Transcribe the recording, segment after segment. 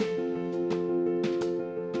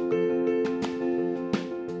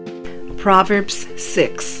Proverbs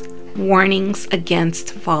 6. Warnings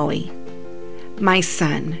against folly. My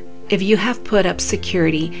son, if you have put up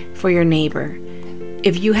security for your neighbor,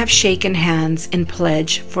 if you have shaken hands in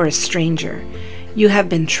pledge for a stranger, you have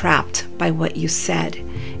been trapped by what you said,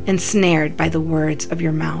 ensnared by the words of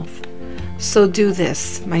your mouth. So do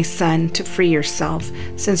this, my son, to free yourself,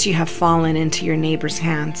 since you have fallen into your neighbor's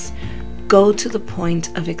hands. Go to the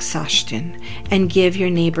point of exhaustion and give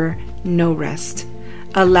your neighbor no rest.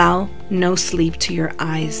 Allow no sleep to your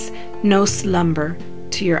eyes, no slumber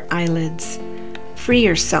to your eyelids. Free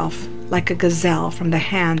yourself like a gazelle from the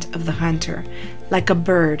hand of the hunter, like a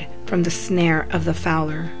bird from the snare of the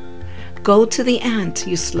fowler. Go to the ant,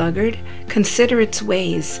 you sluggard, consider its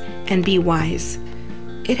ways, and be wise.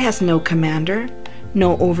 It has no commander,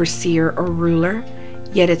 no overseer or ruler,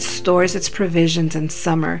 yet it stores its provisions in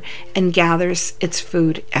summer and gathers its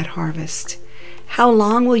food at harvest. How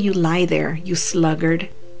long will you lie there, you sluggard?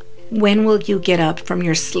 When will you get up from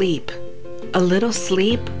your sleep? A little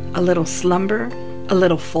sleep, a little slumber, a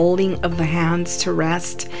little folding of the hands to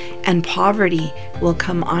rest, and poverty will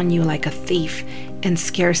come on you like a thief, and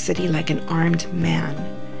scarcity like an armed man.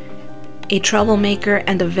 A troublemaker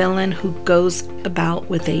and a villain who goes about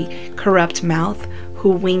with a corrupt mouth, who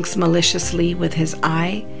winks maliciously with his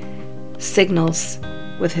eye, signals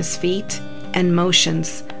with his feet, and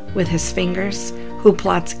motions with his fingers, who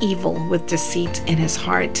plots evil with deceit in his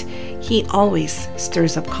heart, he always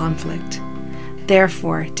stirs up conflict.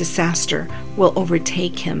 Therefore, disaster will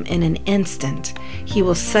overtake him in an instant. He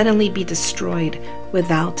will suddenly be destroyed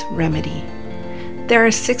without remedy. There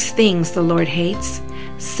are 6 things the Lord hates,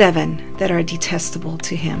 7 that are detestable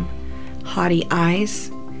to him: haughty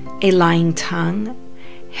eyes, a lying tongue,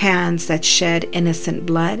 hands that shed innocent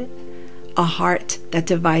blood, a heart that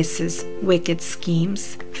devises wicked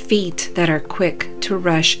schemes, feet that are quick to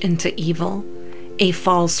rush into evil, a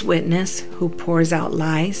false witness who pours out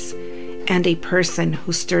lies, and a person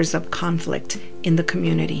who stirs up conflict in the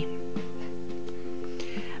community.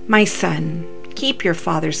 My son, keep your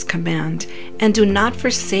father's command, and do not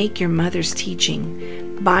forsake your mother's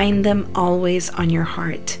teaching. Bind them always on your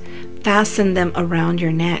heart. Fasten them around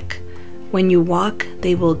your neck. When you walk,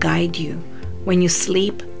 they will guide you. When you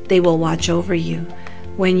sleep, they will watch over you.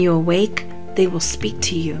 When you awake, they will speak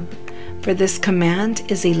to you. For this command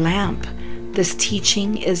is a lamp, this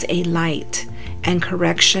teaching is a light, and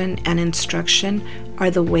correction and instruction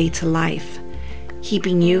are the way to life,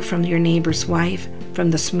 keeping you from your neighbor's wife,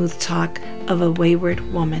 from the smooth talk of a wayward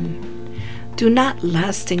woman. Do not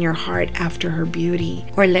lust in your heart after her beauty,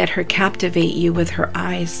 or let her captivate you with her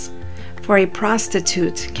eyes. For a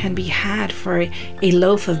prostitute can be had for a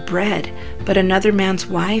loaf of bread, but another man's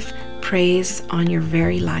wife preys on your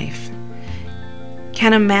very life.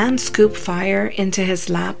 Can a man scoop fire into his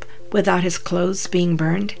lap without his clothes being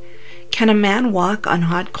burned? Can a man walk on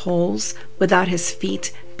hot coals without his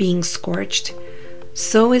feet being scorched?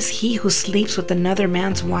 So is he who sleeps with another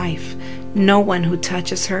man's wife. No one who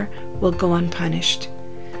touches her will go unpunished.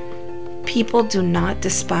 People do not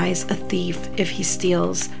despise a thief if he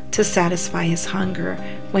steals to satisfy his hunger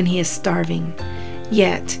when he is starving.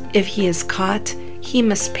 Yet, if he is caught, he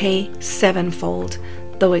must pay 7-fold,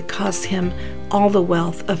 though it costs him all the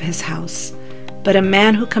wealth of his house. But a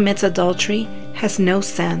man who commits adultery has no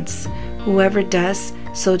sense. Whoever does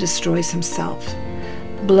so destroys himself.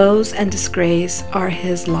 Blows and disgrace are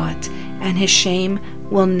his lot, and his shame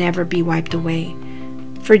will never be wiped away.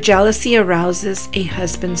 For jealousy arouses a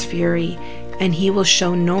husband's fury, and he will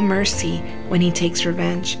show no mercy when he takes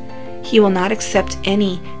revenge. He will not accept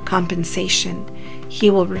any compensation.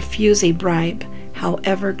 He will refuse a bribe,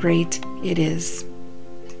 however great it is.